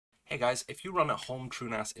Hey guys, if you run a home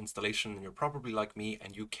TrueNAS installation, then you're probably like me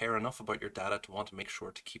and you care enough about your data to want to make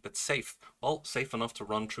sure to keep it safe. Well, safe enough to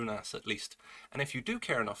run TrueNAS at least. And if you do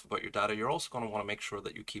care enough about your data, you're also going to want to make sure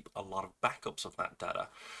that you keep a lot of backups of that data.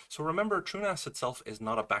 So remember, TrueNAS itself is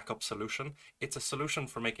not a backup solution. It's a solution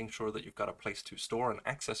for making sure that you've got a place to store and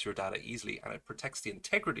access your data easily, and it protects the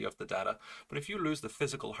integrity of the data. But if you lose the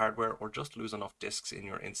physical hardware or just lose enough disks in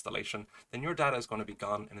your installation, then your data is going to be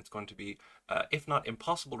gone, and it's going to be, if not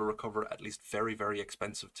impossible to recover, at least very, very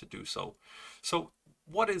expensive to do so. So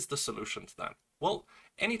what is the solution to that? Well,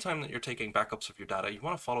 anytime that you're taking backups of your data, you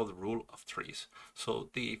want to follow the rule of threes.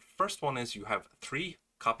 So the first one is you have 3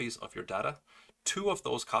 copies of your data. 2 of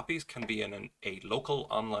those copies can be in a local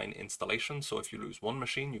online installation. So if you lose one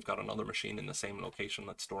machine, you've got another machine in the same location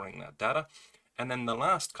that's storing that data. And then the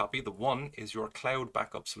last copy, the 1, is your cloud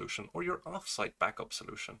backup solution or your offsite backup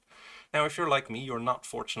solution. Now, if you're like me, you're not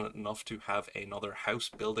fortunate enough to have another house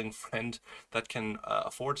building friend that can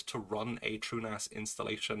afford to run a TrueNAS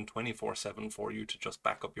installation 24/7 for you to just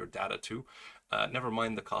back up your data to. Never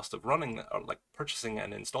mind the cost of running or like purchasing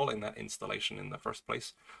and installing that installation in the first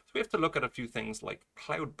place. So we have to look at a few things like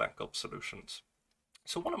cloud backup solutions.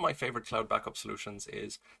 So one of my favorite cloud backup solutions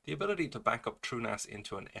is the ability to back up TrueNAS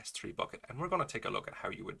into an S3 bucket, and we're going to take a look at how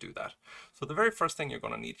you would do that. So the very first thing you're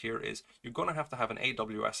going to need here is you're going to have an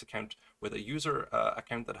AWS account with a user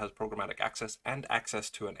account that has programmatic access and access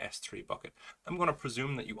to an S3 bucket. I'm going to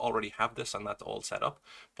presume that you already have this and that's all set up,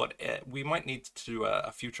 but we might need to do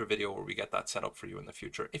a future video where we get that set up for you in the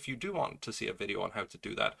future. If you do want to see a video on how to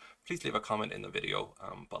do that, please leave a comment in the video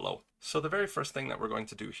below. So the very first thing that we're going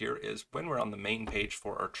to do here is when we're on the main page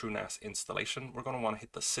for our TrueNAS installation, we're going to want to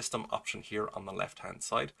hit the system option here on the left hand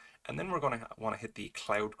side, and then we're going to want to hit the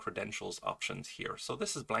cloud credentials options here. So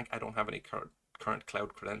this is blank. I don't have any current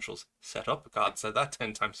cloud credentials set up. God, said that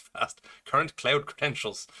 10 times fast. Current cloud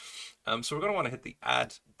credentials. So we're going to want to hit the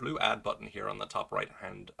blue add button here on the top right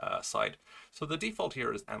hand side. So the default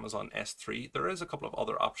here is Amazon S3. There is a couple of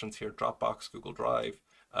other options here: Dropbox, Google Drive,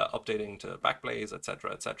 updating to Backblaze,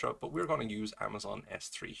 etc., etc. But we're going to use Amazon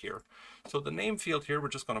S3 here. So the name field here, we're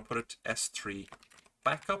just going to put it S3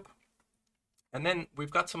 Backup. And then we've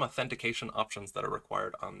got some authentication options that are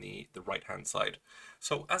required on the right-hand side.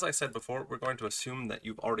 So as I said before, we're going to assume that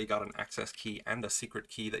you've already got an access key and a secret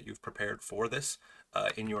key that you've prepared for this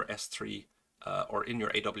in your S3 or in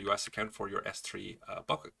your AWS account for your S3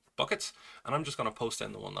 buckets. And I'm just going to post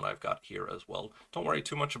in the one that I've got here as well. Don't worry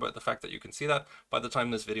too much about the fact that you can see that. By the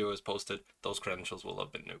time this video is posted, those credentials will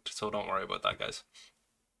have been nuked. So don't worry about that, guys.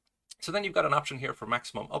 So then you've got an option here for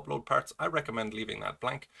maximum upload parts. I recommend leaving that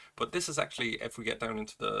blank, but this is actually, if we get down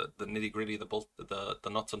into the nitty gritty, the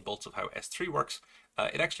nuts and bolts of how S3 works,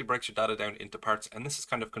 it actually breaks your data down into parts, and this is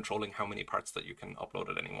kind of controlling how many parts that you can upload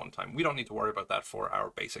at any one time. We don't need to worry about that for our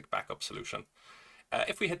basic backup solution.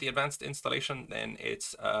 If we hit the advanced installation, then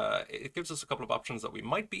it gives us a couple of options that we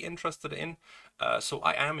might be interested in. So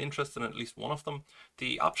I am interested in at least one of them.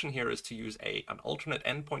 The option here is to use an alternate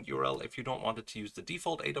endpoint URL if you don't want it to use the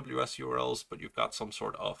default AWS URLs, but you've got some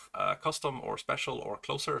sort of custom or special or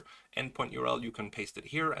closer endpoint URL. You can paste it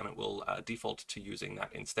here and it will default to using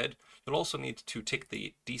that instead. You'll also need to tick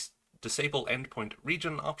the disable endpoint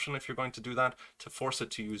region option if you're going to do that, to force it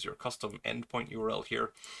to use your custom endpoint URL here.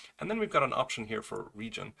 And then we've got an option here for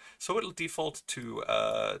region. So it'll default to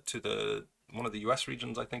one of the US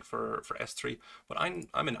regions, I think, for S3. But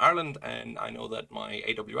I'm in Ireland, and I know that my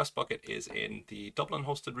AWS bucket is in the Dublin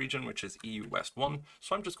hosted region, which is EU West 1.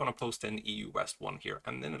 So I'm just going to post in EU West 1 here,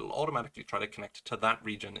 and then it'll automatically try to connect to that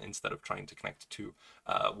region instead of trying to connect to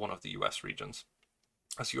one of the US regions.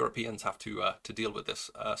 Us Europeans have to deal with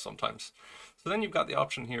this sometimes. So then you've got the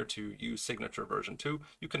option here to use signature version 2.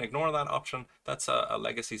 You can ignore that option. That's a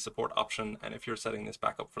legacy support option, and if you're setting this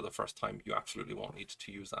back up for the first time, you absolutely won't need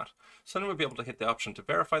to use that. So then we'll be able to hit the option to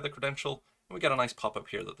verify the credential, and we get a nice pop-up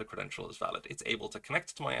here that the credential is valid. It's able to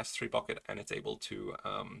connect to my S3 bucket, and it's able to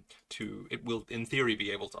it will in theory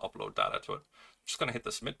be able to upload data to it. I'm just going to hit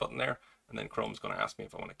the submit button there, and then Chrome's going to ask me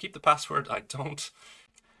if I want to keep the password. I don't.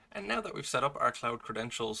 And now that we've set up our cloud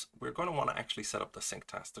credentials, we're going to want to actually set up the sync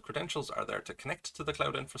task. The credentials are there to connect to the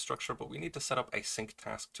cloud infrastructure, but we need to set up a sync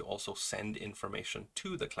task to also send information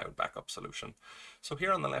to the cloud backup solution. So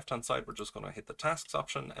here on the left-hand side, we're just going to hit the tasks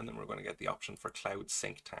option, and then we're going to get the option for cloud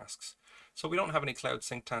sync tasks. So we don't have any cloud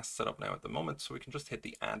sync tasks set up now at the moment, so we can just hit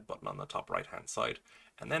the add button on the top right-hand side.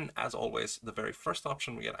 And then, as always, the very first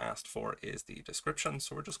option we get asked for is the description.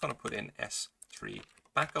 So we're just going to put in S3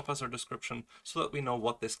 backup as our description so that we know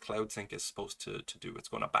what this cloud sync is supposed to do. It's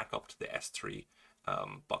going to back up to the S3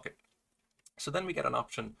 bucket. So then we get an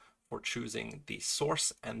option for choosing the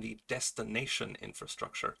source and the destination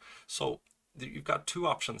infrastructure. So you've got two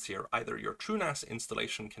options here. Either your TrueNAS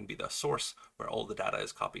installation can be the source where all the data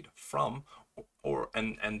is copied from,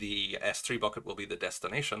 and the S3 bucket will be the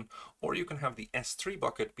destination, or you can have the S3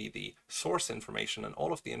 bucket be the source information, and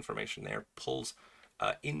all of the information there pulls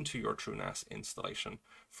into your TrueNAS installation.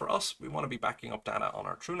 For us, we want to be backing up data on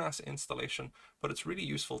our TrueNAS installation, but it's really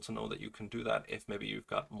useful to know that you can do that if maybe you've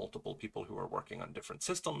got multiple people who are working on different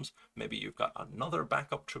systems. Maybe you've got another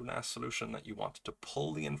backup TrueNAS solution that you want to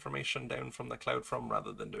pull the information down from the cloud from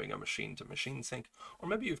rather than doing a machine-to-machine sync. Or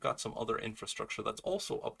maybe you've got some other infrastructure that's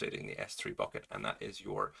also updating the S3 bucket, and that is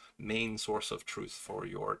your main source of truth for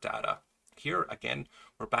your data. Here again,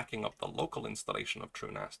 we're backing up the local installation of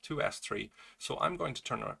TrueNAS to S3. So I'm going to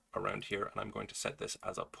turn around here and I'm going to set this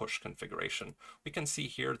as a push configuration. We can see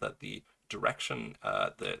here that the direction,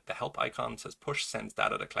 the help icon says push sends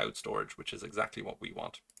data to cloud storage, which is exactly what we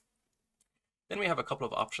want. Then we have a couple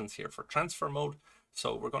of options here for transfer mode.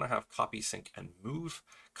 So we're going to have copy, sync, and move.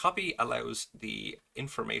 Copy allows the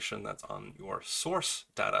information that's on your source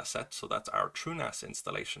data set, so that's our TrueNAS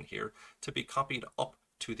installation here, to be copied up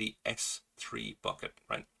to the S3 bucket,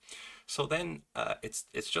 right? So then it's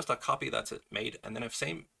just a copy that's made, and then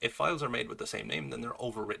if files are made with the same name, then they're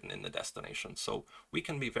overwritten in the destination. So we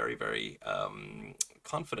can be very, very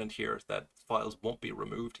confident here that files won't be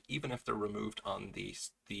removed. Even if they're removed on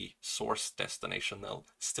the source destination, they'll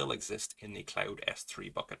still exist in the cloud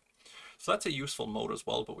S3 bucket. So that's a useful mode as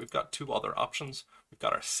well, but we've got two other options. We've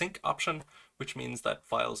got our sync option, which means that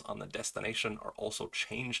files on the destination are also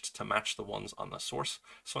changed to match the ones on the source.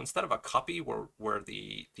 So instead of a copy where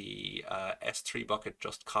the S3 bucket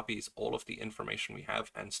just copies all of the information we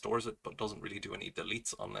have and stores it, but doesn't really do any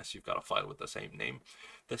deletes unless you've got a file with the same name,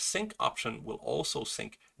 the sync option will also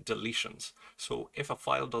sync deletions. So if a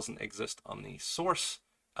file doesn't exist on the source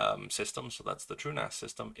system, so that's the TrueNAS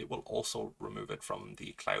system, it will also remove it from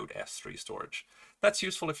the cloud S3 storage. That's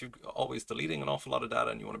useful if you're always deleting an awful lot of data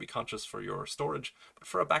and you want to be conscious for your storage, but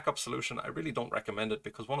for a backup solution, I really don't recommend it,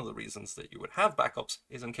 because one of the reasons that you would have backups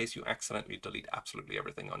is in case you accidentally delete absolutely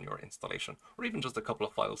everything on your installation, or even just a couple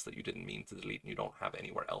of files that you didn't mean to delete and you don't have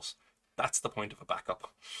anywhere else. That's the point of a backup.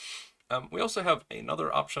 We also have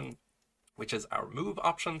another option, which is our move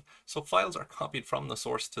option. So files are copied from the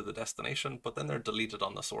source to the destination, but then they're deleted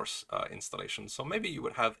on the source installation. So maybe you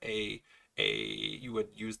would have you would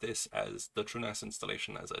use this as the TrueNAS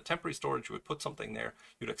installation as a temporary storage. You would put something there,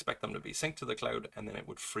 you'd expect them to be synced to the cloud, and then it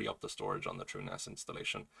would free up the storage on the TrueNAS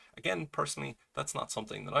installation. Again, personally, that's not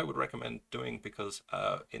something that I would recommend doing, because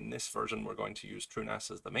in this version, we're going to use TrueNAS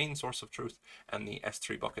as the main source of truth, and the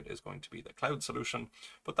S3 bucket is going to be the cloud solution.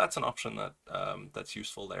 But that's an option that that's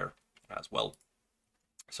useful there as well.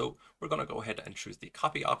 So we're going to go ahead and choose the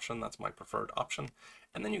copy option. That's my preferred option.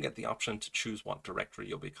 And then you get the option to choose what directory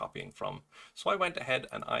you'll be copying from. So I went ahead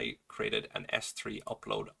and I created an S3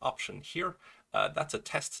 upload option here. That's a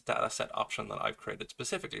test data set option that I've created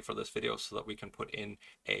specifically for this video so that we can put in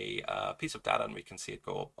a piece of data and we can see it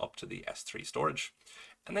go up to the S3 storage.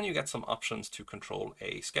 And then you get some options to control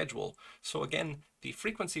a schedule. So again, the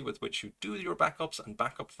frequency with which you do your backups and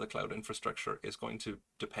backup to the cloud infrastructure is going to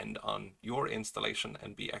depend on your installation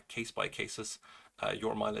and be a case-by-cases.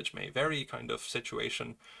 Your mileage may vary kind of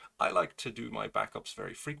situation. I like to do my backups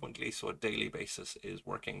very frequently, so a daily basis is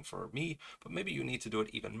working for me, but maybe you need to do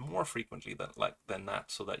it even more frequently than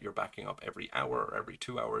that, so that you're backing up every hour or every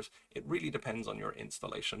 2 hours. It really depends on your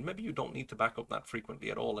installation. Maybe you don't need to back up that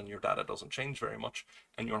frequently at all and your data doesn't change very much,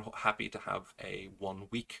 and you're happy to have a 1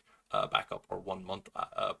 week backup or 1 month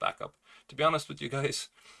backup. To be honest with you guys,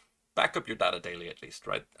 back up your data daily at least,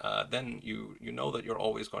 right? Then you know that you're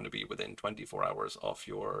always going to be within 24 hours of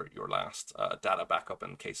your last data backup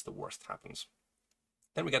in case the worst happens.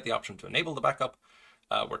 Then we get the option to enable the backup.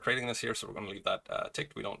 We're creating this here, so we're going to leave that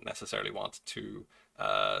ticked. We don't necessarily want to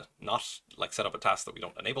not set up a task that we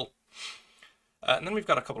don't enable. And then we've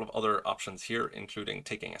got a couple of other options here, including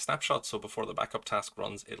taking a snapshot. So before the backup task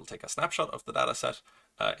runs, it'll take a snapshot of the data set.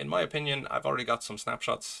 In my opinion, I've already got some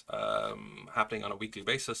snapshots happening on a weekly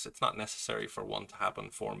basis. It's not necessary for one to happen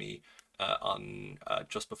for me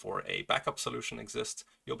just before a backup solution exists.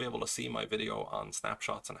 You'll be able to see my video on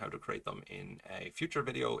snapshots and how to create them in a future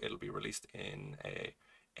video. It'll be released in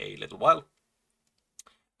a little while.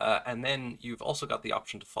 And then you've also got the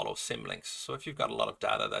option to follow symlinks. So if you've got a lot of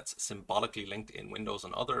data that's symbolically linked in Windows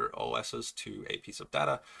and other OSs to a piece of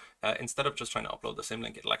data, instead of just trying to upload the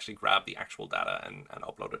symlink, it'll actually grab the actual data and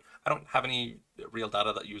upload it. I don't have any real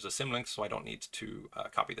data that use a symlink, so I don't need to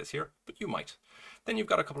copy this here, but you might. Then you've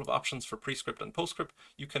got a couple of options for prescript and postscript.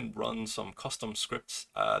 You can run some custom scripts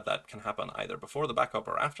that can happen either before the backup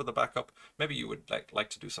or after the backup. Maybe you would like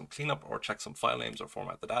to do some cleanup or check some file names or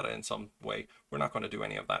format the data in some way. We're not going to do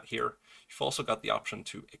any of that here. You've also got the option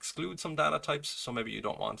to exclude some data types. So maybe you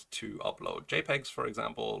don't want to upload JPEGs, for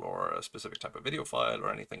example, or a specific type of video file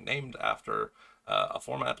or anything named after a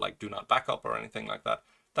format like do not backup or anything like that.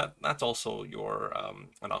 That's also your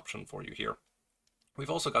an option for you here. We've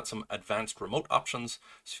also got some advanced remote options.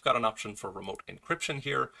 So you've got an option for remote encryption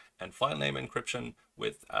here and file name encryption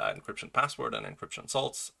with encryption password and encryption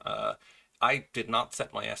salts. I did not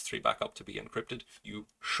set my S3 backup to be encrypted. You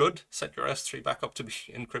should set your S3 backup to be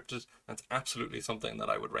encrypted. That's absolutely something that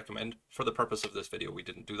I would recommend. For the purpose of this video, we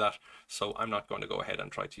didn't do that. So I'm not going to go ahead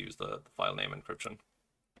and try to use the file name encryption.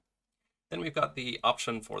 Then we've got the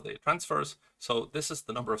option for the transfers. So this is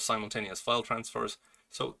the number of simultaneous file transfers.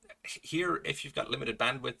 So here, if you've got limited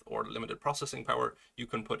bandwidth or limited processing power, you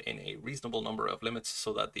can put in a reasonable number of limits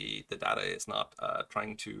so that the data is not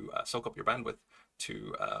trying to soak up your bandwidth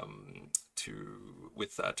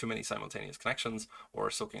with too many simultaneous connections,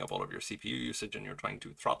 or soaking up all of your CPU usage, and you're trying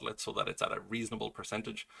to throttle it so that it's at a reasonable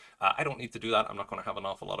percentage. I don't need to do that. I'm not going to have an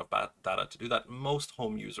awful lot of data to do that. Most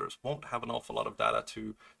home users won't have an awful lot of data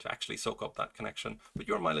to actually soak up that connection, but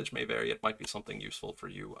your mileage may vary. It might be something useful for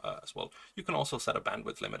you as well. You can also set a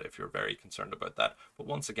bandwidth limit if you're very concerned about that, but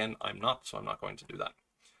once again, I'm not, so I'm not going to do that.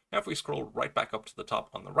 Now, if we scroll right back up to the top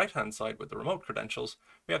on the right-hand side with the remote credentials,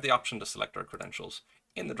 we have the option to select our credentials.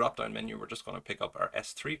 In the drop-down menu, we're just going to pick up our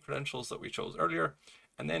S3 credentials that we chose earlier,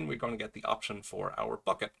 and then we're going to get the option for our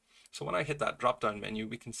bucket. So when I hit that drop-down menu,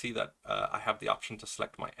 we can see that I have the option to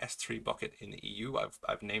select my S3 bucket in the EU.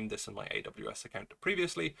 I've named this in my AWS account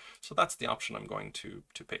previously, so that's the option I'm going to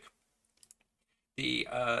pick. The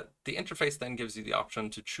interface then gives you the option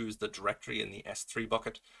to choose the directory in the S3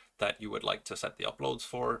 bucket that you would like to set the uploads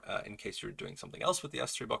for, in case you're doing something else with the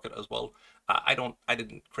S3 bucket as well. I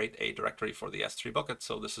didn't create a directory for the S3 bucket,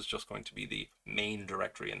 so this is just going to be the main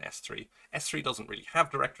directory in S3. S3 doesn't really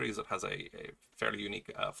have directories. It has a fairly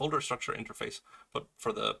unique folder structure interface, but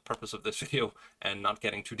for the purpose of this video and not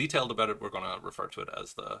getting too detailed about it, we're going to refer to it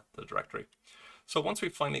as the directory. So once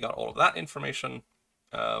we've finally got all of that information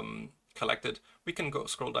collected, we can go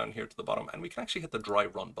scroll down here to the bottom, and we can actually hit the dry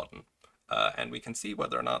run button, and we can see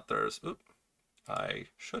whether or not there's, I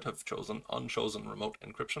should have chosen unchosen remote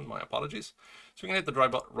encryption, my apologies. So we can hit the dry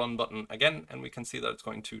run button again, and we can see that it's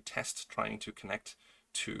going to test trying to connect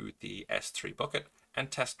to the S3 bucket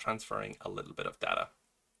and test transferring a little bit of data.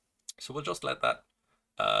 So we'll just let that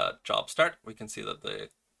job start. We can see that the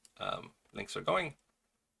links are going,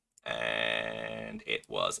 and it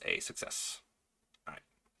was a success. All right,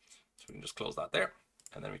 so we can just close that there,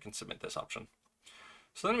 and then we can submit this option.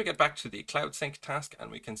 So then we get back to the Cloud Sync task,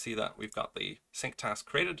 and we can see that we've got the sync task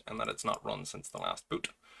created and that it's not run since the last boot.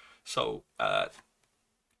 So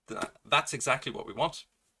that's exactly what we want.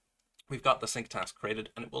 We've got the sync task created,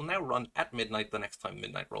 and it will now run at midnight the next time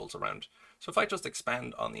midnight rolls around. So if I just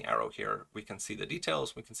expand on the arrow here, we can see the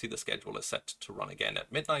details. We can see the schedule is set to run again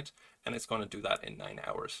at midnight, and it's going to do that in 9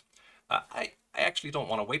 hours. I actually don't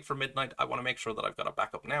want to wait for midnight. I want to make sure that I've got a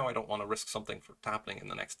backup now. I don't want to risk something happening in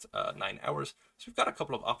the next 9 hours. So we've got a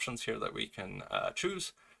couple of options here that we can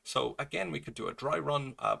choose. So again, we could do a dry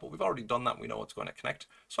run, but we've already done that. We know it's going to connect.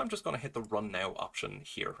 So I'm just going to hit the run now option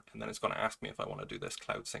here, and then it's going to ask me if I want to do this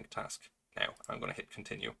Cloud Sync task now. I'm going to hit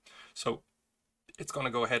continue. So it's going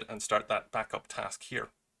to go ahead and start that backup task here.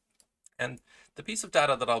 And the piece of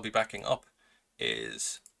data that I'll be backing up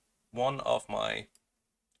is one of my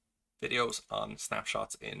videos on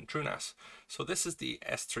snapshots in TrueNAS. So this is the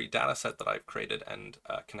S3 dataset that I've created and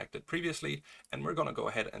connected previously, and we're going to go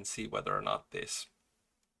ahead and see whether or not this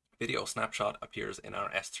video snapshot appears in our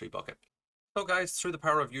S3 bucket. So guys, through the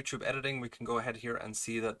power of YouTube editing, we can go ahead here and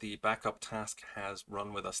see that the backup task has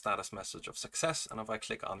run with a status message of success. And if I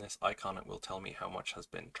click on this icon, it will tell me how much has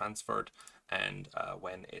been transferred and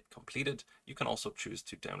when it completed. You can also choose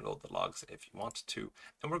to download the logs if you want to.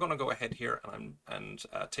 And we're going to go ahead here and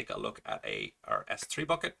take a look at our S3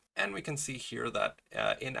 bucket. And we can see here that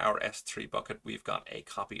in our S3 bucket, we've got a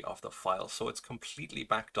copy of the file. So it's completely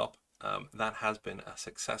backed up. That has been a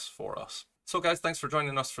success for us. So guys, thanks for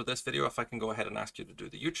joining us for this video. If I can go ahead and ask you to do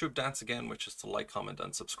the YouTube dance again, which is to like, comment,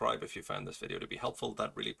 and subscribe if you found this video to be helpful.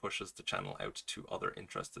 That really pushes the channel out to other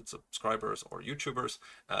interested subscribers or YouTubers,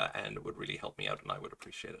 and it would really help me out, and I would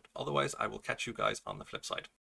appreciate it. Otherwise, I will catch you guys on the flip side.